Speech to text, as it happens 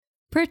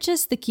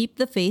Purchase the Keep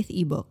the Faith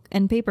ebook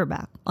and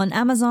paperback on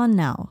Amazon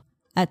now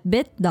at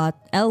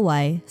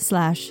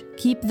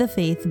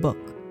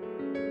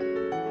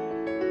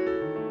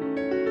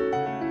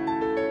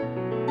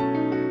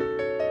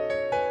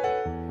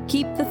bit.ly/keepthefaithbook.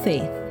 Keep the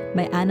Faith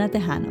by Ana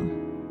Tejano.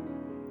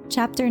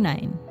 Chapter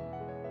 9.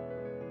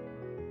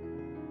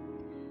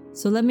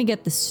 So let me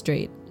get this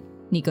straight,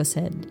 Nico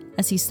said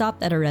as he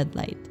stopped at a red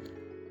light.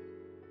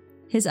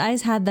 His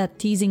eyes had that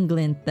teasing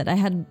glint that I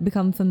had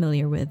become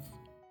familiar with.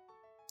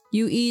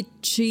 You eat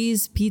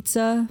cheese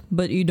pizza,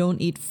 but you don't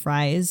eat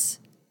fries?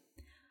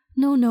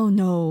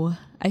 No,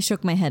 I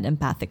shook my head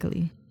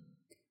empathically.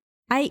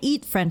 I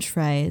eat French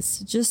fries,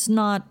 just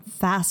not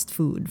fast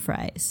food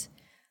fries.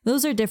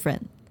 Those are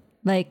different.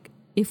 Like,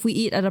 if we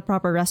eat at a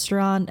proper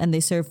restaurant and they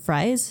serve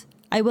fries,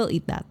 I will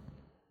eat that.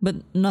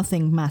 But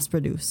nothing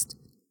mass-produced.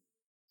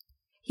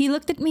 He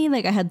looked at me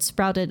like I had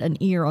sprouted an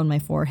ear on my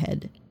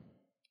forehead.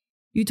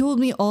 You told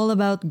me all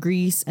about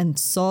grease and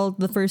salt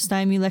the first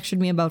time you lectured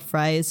me about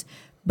fries,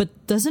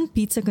 but doesn't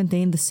pizza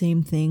contain the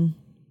same thing?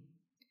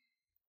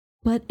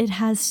 But it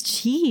has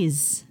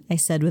cheese, I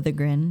said with a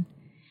grin.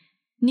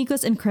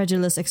 Nico's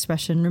incredulous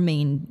expression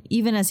remained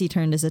even as he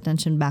turned his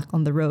attention back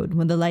on the road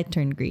when the light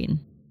turned green.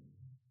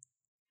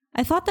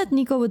 I thought that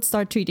Nico would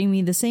start treating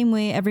me the same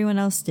way everyone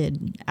else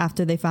did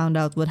after they found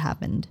out what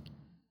happened.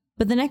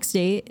 But the next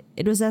day,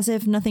 it was as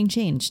if nothing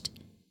changed.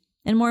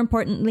 And more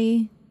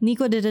importantly,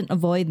 Nico didn't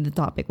avoid the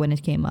topic when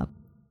it came up.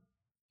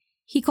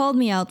 He called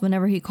me out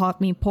whenever he caught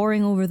me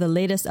poring over the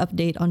latest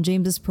update on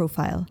James's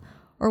profile,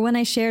 or when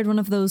I shared one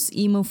of those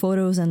emo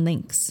photos and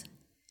links.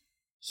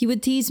 He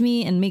would tease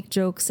me and make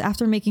jokes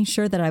after making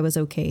sure that I was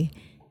okay,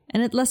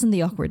 and it lessened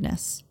the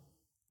awkwardness.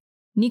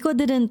 Nico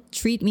didn't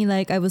treat me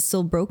like I was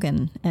still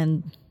broken,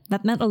 and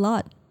that meant a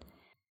lot.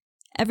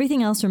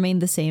 Everything else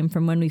remained the same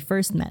from when we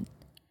first met.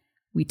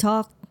 We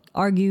talked,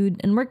 argued,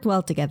 and worked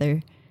well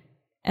together,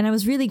 and I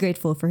was really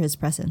grateful for his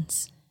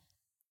presence.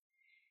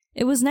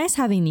 It was nice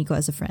having Nico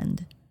as a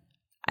friend.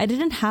 I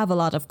didn't have a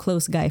lot of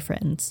close guy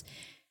friends.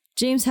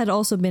 James had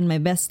also been my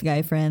best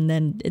guy friend,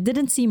 and it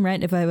didn't seem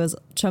right if I was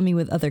chummy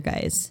with other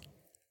guys.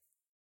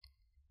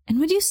 And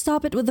would you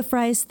stop it with the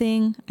fries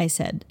thing? I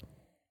said.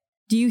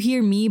 Do you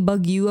hear me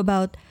bug you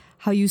about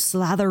how you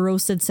slather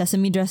roasted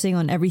sesame dressing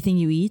on everything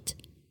you eat?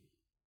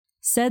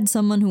 Said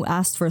someone who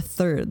asked for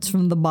thirds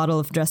from the bottle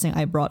of dressing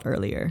I brought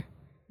earlier.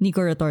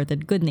 Nico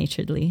retorted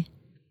good-naturedly.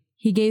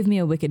 He gave me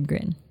a wicked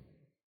grin.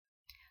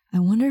 I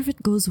wonder if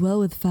it goes well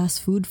with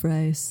fast food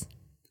fries.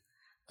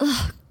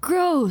 Ugh,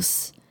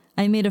 gross!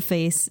 I made a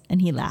face,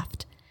 and he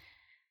laughed.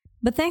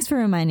 But thanks for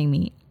reminding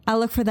me. I'll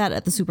look for that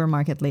at the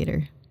supermarket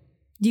later.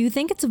 Do you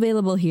think it's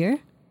available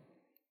here?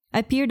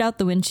 I peered out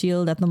the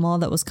windshield at the mall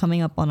that was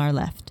coming up on our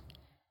left.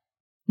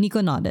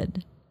 Nico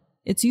nodded.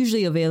 It's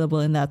usually available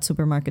in that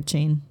supermarket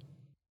chain.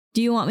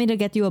 Do you want me to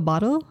get you a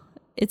bottle?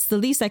 It's the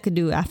least I could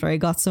do after I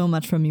got so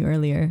much from you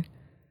earlier.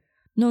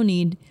 No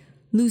need.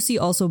 Lucy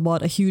also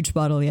bought a huge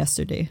bottle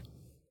yesterday.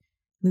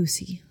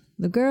 Lucy,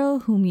 the girl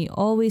whom he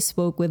always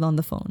spoke with on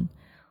the phone,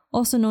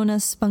 also known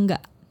as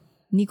Panga,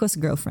 Nico's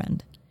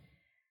girlfriend.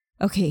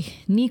 Okay,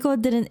 Nico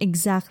didn't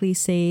exactly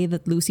say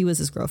that Lucy was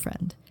his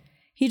girlfriend.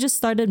 He just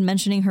started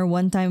mentioning her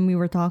one time we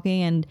were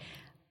talking, and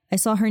I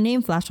saw her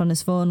name flash on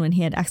his phone when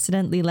he had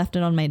accidentally left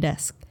it on my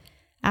desk,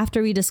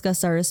 after we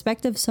discussed our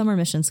respective summer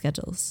mission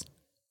schedules.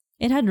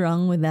 It had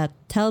rung with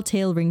that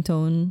telltale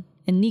ringtone,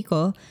 and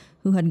Nico,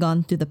 who had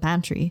gone to the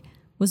pantry,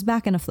 was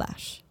back in a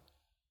flash.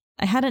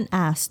 I hadn't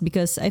asked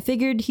because I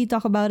figured he'd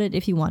talk about it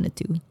if he wanted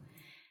to.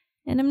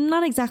 And I'm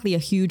not exactly a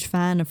huge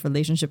fan of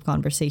relationship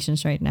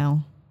conversations right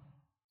now.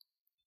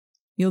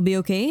 You'll be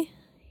okay?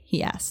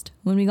 He asked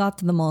when we got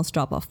to the mall's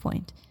drop-off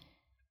point.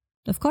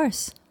 Of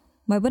course.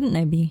 Why wouldn't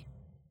I be?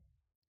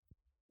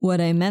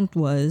 What I meant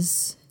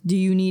was, do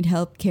you need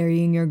help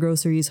carrying your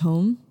groceries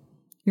home?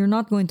 You're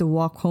not going to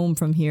walk home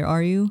from here,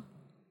 are you?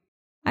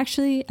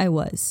 Actually, I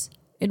was.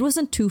 It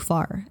wasn't too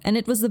far, and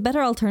it was the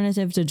better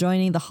alternative to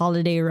joining the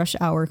holiday rush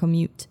hour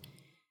commute.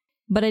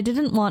 But I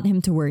didn't want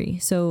him to worry,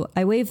 so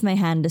I waved my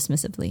hand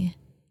dismissively.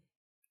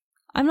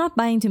 I'm not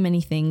buying too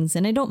many things,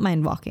 and I don't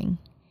mind walking.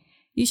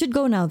 You should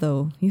go now,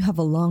 though. You have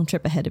a long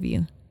trip ahead of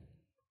you.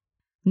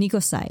 Nico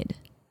sighed.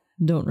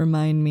 Don't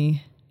remind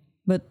me.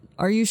 But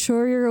are you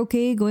sure you're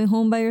okay going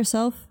home by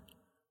yourself?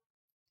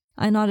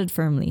 I nodded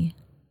firmly.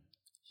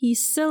 He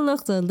still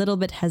looked a little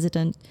bit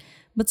hesitant,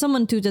 but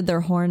someone tooted their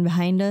horn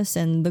behind us,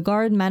 and the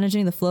guard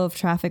managing the flow of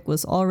traffic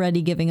was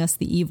already giving us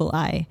the evil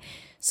eye,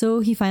 so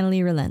he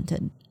finally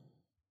relented.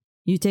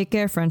 You take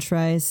care, French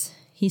fries,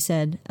 he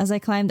said as I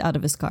climbed out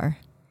of his car.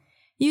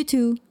 You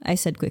too, I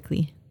said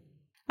quickly.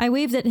 I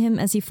waved at him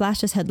as he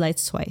flashed his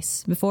headlights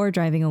twice before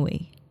driving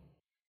away.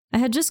 I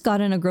had just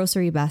gotten a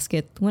grocery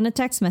basket when a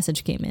text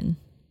message came in.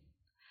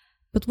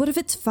 But what if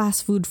it's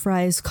fast food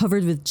fries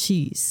covered with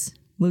cheese?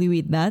 Will you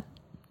eat that?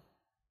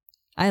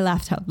 I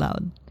laughed out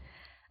loud.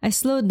 I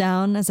slowed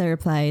down as I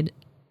replied,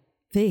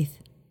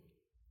 Faith.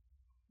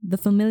 The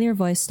familiar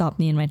voice stopped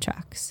me in my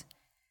tracks.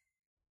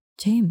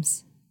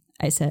 James,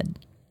 I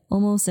said,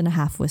 almost in a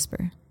half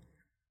whisper.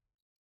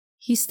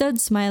 He stood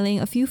smiling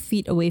a few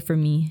feet away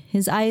from me,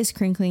 his eyes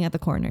crinkling at the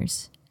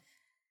corners.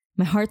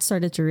 My heart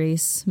started to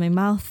race, my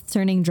mouth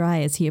turning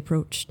dry as he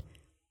approached.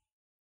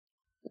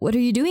 "What are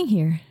you doing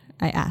here?"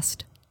 I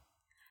asked.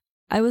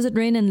 I was at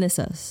Rain and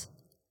Lissa's.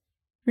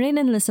 Rain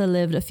and Lissa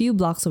lived a few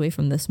blocks away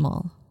from this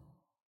mall.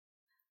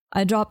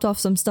 I dropped off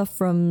some stuff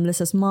from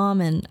Lissa's mom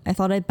and I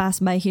thought I'd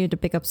pass by here to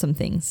pick up some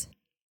things.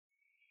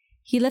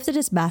 He lifted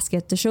his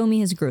basket to show me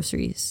his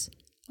groceries,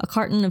 a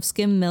carton of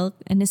skim milk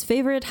and his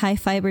favorite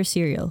high-fiber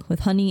cereal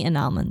with honey and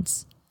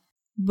almonds.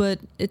 "But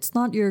it's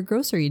not your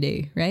grocery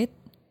day, right?"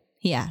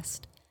 he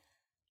asked.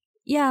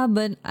 "Yeah,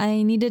 but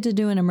I needed to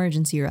do an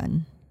emergency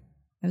run."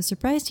 I was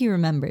surprised he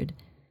remembered.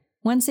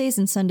 Wednesdays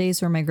and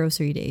Sundays were my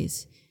grocery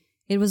days.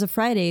 It was a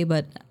Friday,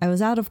 but I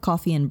was out of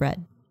coffee and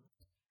bread.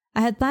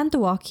 I had planned to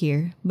walk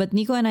here, but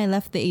Nico and I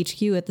left the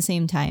HQ at the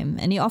same time,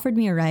 and he offered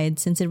me a ride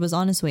since it was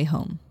on his way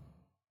home.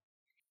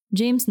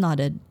 James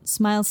nodded,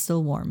 smile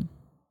still warm.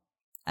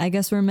 "I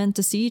guess we're meant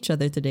to see each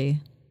other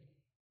today."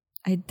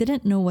 I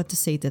didn't know what to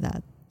say to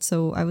that,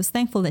 so I was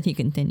thankful that he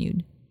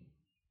continued.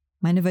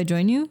 "Mind if I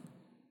join you?"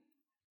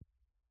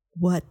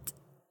 What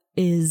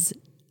is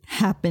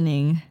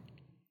happening?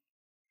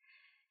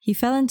 He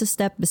fell into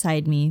step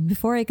beside me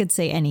before I could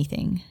say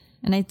anything,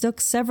 and I took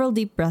several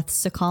deep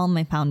breaths to calm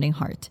my pounding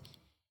heart.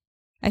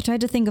 I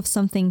tried to think of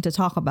something to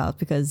talk about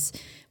because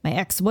my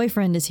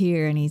ex-boyfriend is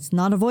here and he's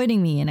not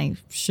avoiding me and I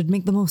should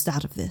make the most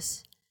out of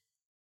this.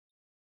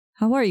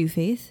 "How are you,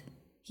 Faith?"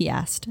 he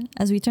asked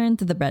as we turned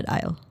to the bread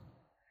aisle.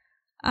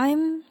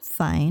 "I'm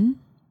fine,"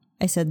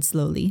 I said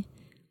slowly.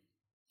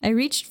 I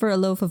reached for a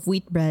loaf of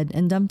wheat bread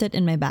and dumped it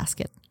in my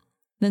basket,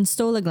 then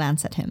stole a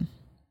glance at him.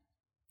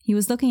 He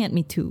was looking at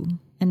me too,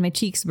 and my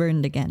cheeks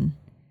burned again.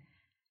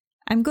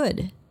 "I'm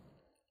good.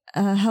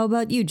 How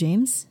about you,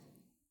 James?"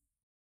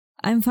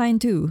 "I'm fine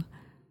too.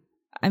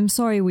 I'm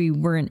sorry we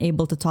weren't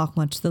able to talk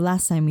much the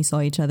last time we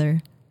saw each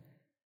other."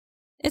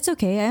 "It's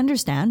okay, I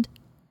understand,"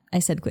 I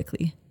said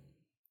quickly.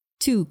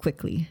 Too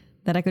quickly,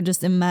 that I could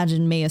just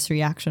imagine Maya's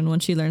reaction when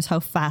she learns how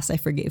fast I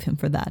forgave him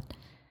for that.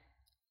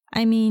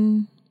 I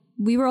mean,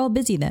 we were all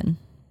busy then.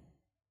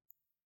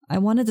 "I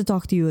wanted to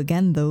talk to you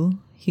again, though,"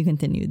 he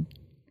continued.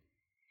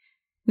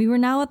 We were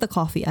now at the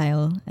coffee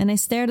aisle, and I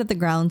stared at the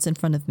grounds in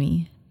front of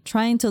me,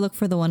 trying to look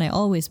for the one I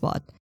always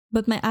bought,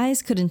 but my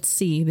eyes couldn't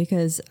see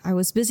because I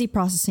was busy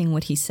processing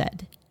what he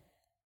said.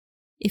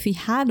 If he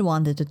had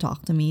wanted to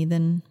talk to me,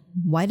 then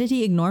why did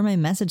he ignore my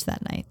message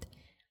that night?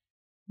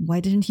 Why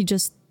didn't he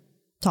just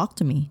talk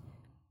to me?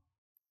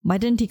 Why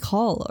didn't he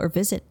call or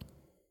visit?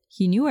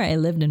 He knew where I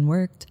lived and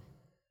worked.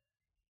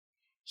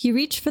 He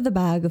reached for the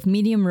bag of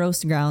medium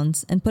roast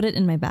grounds and put it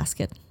in my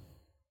basket.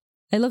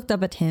 I looked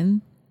up at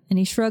him, and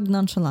he shrugged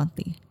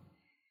nonchalantly.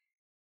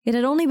 It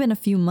had only been a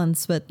few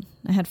months, but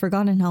I had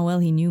forgotten how well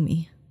he knew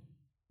me.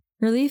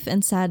 Relief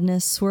and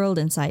sadness swirled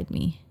inside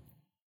me.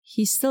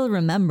 He still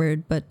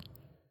remembered, but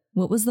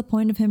what was the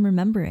point of him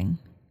remembering?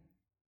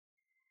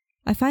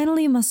 I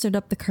finally mustered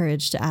up the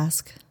courage to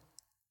ask,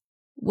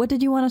 "What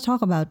did you want to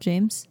talk about,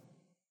 James?"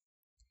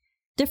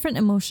 Different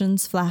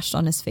emotions flashed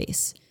on his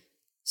face.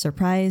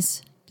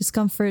 Surprise,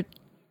 discomfort,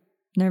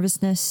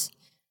 nervousness.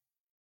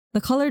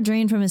 The color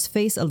drained from his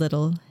face a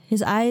little,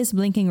 his eyes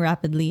blinking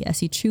rapidly as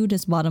he chewed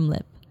his bottom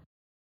lip.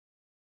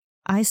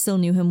 I still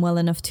knew him well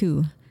enough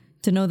too,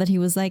 to know that he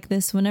was like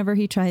this whenever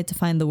he tried to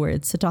find the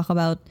words to talk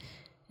about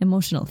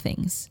emotional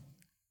things.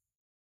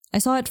 I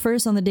saw it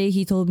first on the day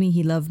he told me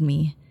he loved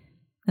me,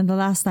 and the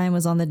last time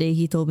was on the day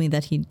he told me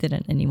that he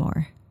didn't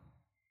anymore.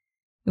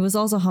 It was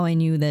also how I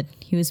knew that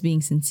he was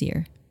being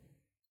sincere.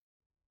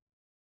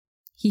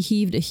 He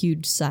heaved a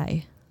huge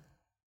sigh.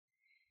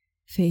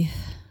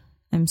 "Faith,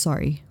 I'm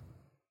sorry."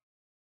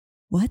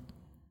 "What?"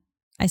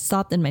 I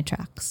stopped in my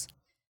tracks.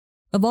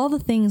 Of all the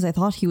things I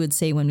thought he would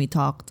say when we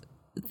talked,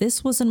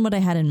 this wasn't what I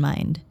had in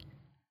mind.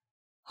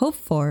 Hoped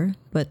for,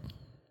 but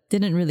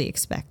didn't really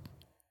expect.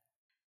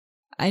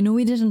 I know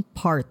we didn't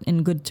part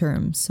in good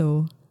terms,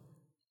 so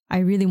I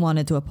really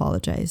wanted to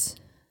apologize.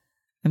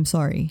 I'm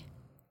sorry.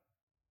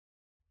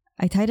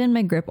 I tightened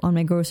my grip on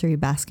my grocery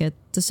basket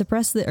to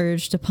suppress the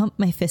urge to pump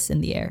my fists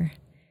in the air.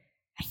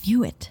 I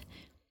knew it.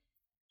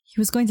 He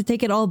was going to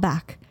take it all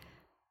back.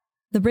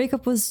 The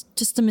breakup was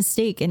just a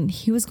mistake, and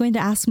he was going to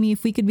ask me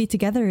if we could be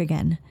together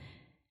again.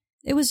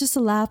 It was just a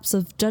lapse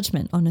of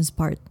judgment on his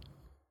part.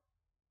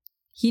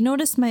 He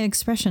noticed my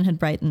expression had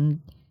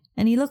brightened,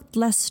 and he looked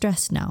less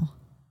stressed now.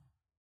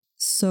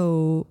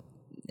 "So,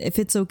 if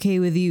it's okay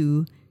with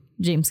you,"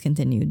 James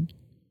continued,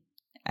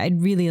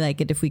 "I'd really like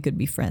it if we could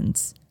be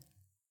friends."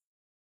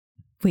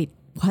 Wait,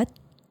 what?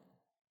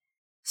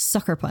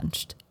 Sucker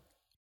punched.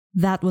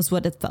 That was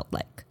what it felt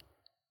like.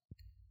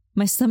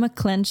 My stomach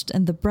clenched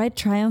and the bright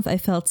triumph I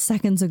felt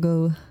seconds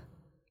ago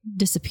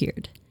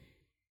disappeared.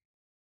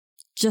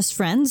 "Just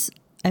friends?"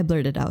 I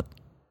blurted out.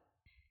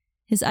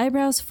 His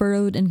eyebrows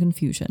furrowed in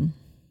confusion.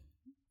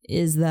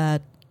 "Is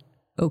that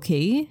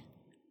okay?"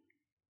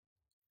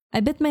 I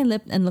bit my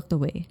lip and looked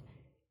away,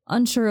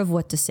 unsure of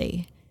what to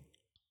say.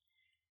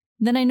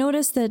 Then I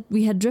noticed that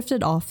we had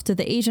drifted off to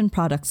the Asian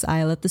products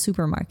aisle at the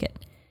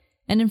supermarket.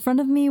 and in front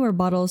of me were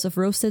bottles of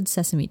roasted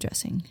sesame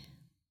dressing.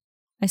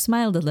 I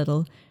smiled a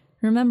little,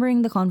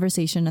 remembering the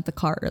conversation at the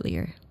car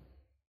earlier.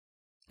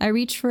 I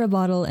reached for a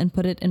bottle and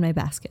put it in my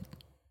basket.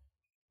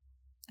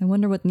 I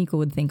wonder what Nico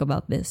would think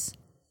about this.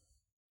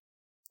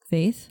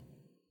 Faith?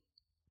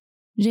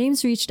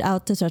 James reached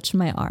out to touch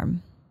my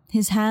arm,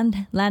 his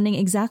hand landing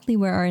exactly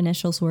where our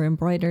initials were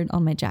embroidered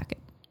on my jacket.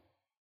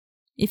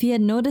 If he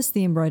had noticed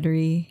the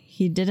embroidery,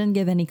 he didn't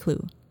give any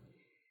clue.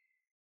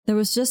 There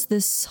was just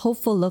this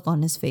hopeful look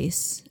on his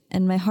face,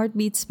 and my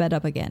heartbeat sped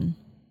up again.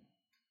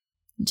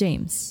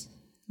 James,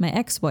 my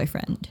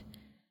ex-boyfriend.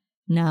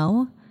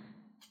 Now,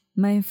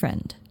 my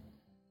friend.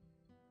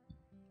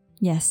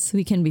 Yes,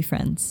 we can be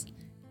friends,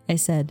 I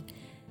said,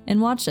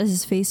 and watched as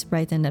his face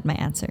brightened at my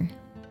answer.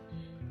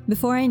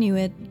 Before I knew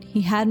it,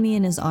 he had me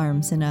in his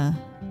arms in a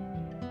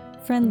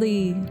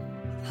friendly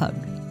hug.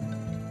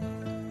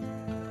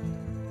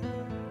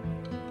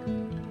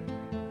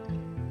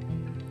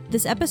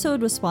 This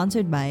episode was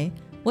sponsored by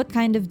What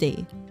Kind of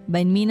Day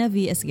by Mina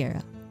V.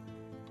 Esguerra.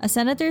 A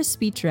senator's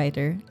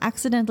speechwriter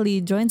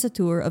accidentally joins a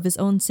tour of his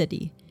own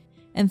city,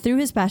 and through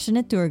his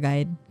passionate tour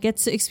guide,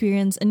 gets to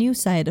experience a new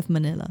side of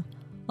Manila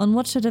on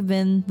what should have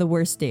been the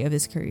worst day of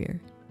his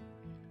career.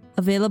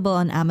 Available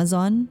on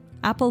Amazon,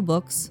 Apple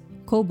Books,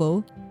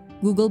 Kobo,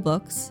 Google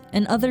Books,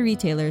 and other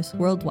retailers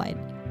worldwide.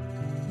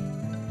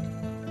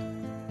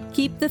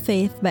 Keep the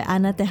Faith by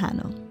Ana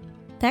Tejano.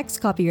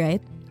 Text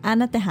copyright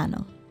Ana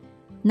Tejano.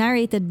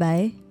 Narrated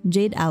by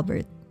Jade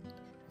Albert.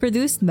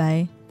 Produced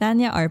by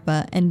Tanya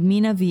Arpa and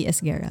Mina V.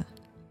 Esguerra.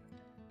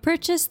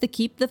 Purchase the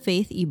Keep the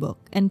Faith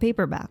ebook and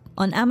paperback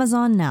on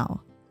Amazon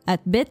now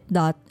at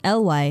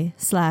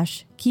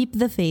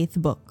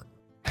bit.ly/keepthefaithbook.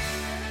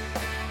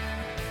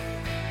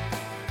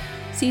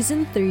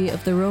 Season 3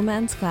 of the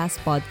Romance Class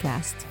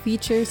podcast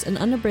features an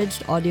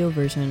unabridged audio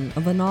version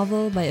of a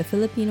novel by a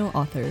Filipino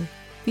author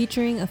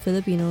featuring a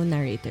Filipino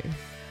narrator.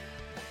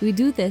 We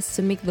do this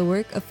to make the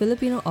work of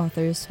Filipino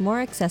authors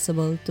more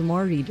accessible to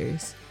more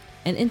readers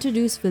and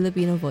introduce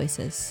Filipino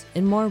voices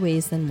in more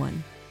ways than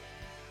one.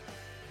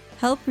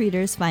 Help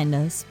readers find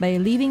us by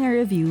leaving a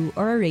review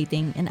or a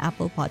rating in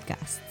Apple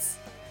Podcasts.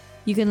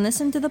 You can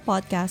listen to the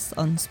podcast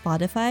on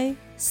Spotify,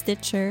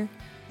 Stitcher,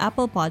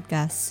 Apple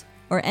Podcasts,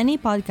 or any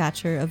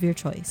podcatcher of your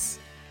choice.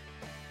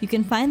 You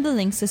can find the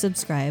links to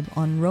subscribe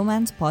on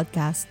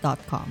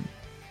romancepodcast.com.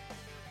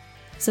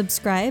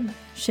 Subscribe,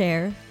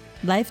 share,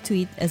 live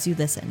tweet as you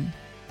listen.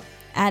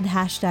 Add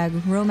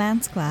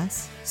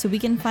 #RomanceClass so we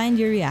can find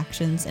your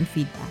reactions and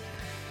feedback.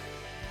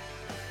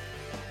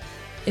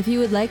 If you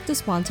would like to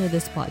sponsor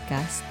this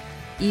podcast,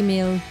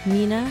 email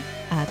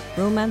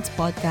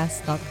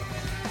mina@romancepodcast.com.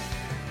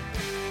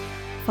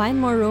 Find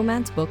more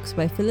romance books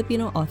by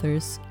Filipino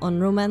authors on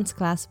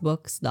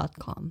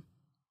romanceclassbooks.com.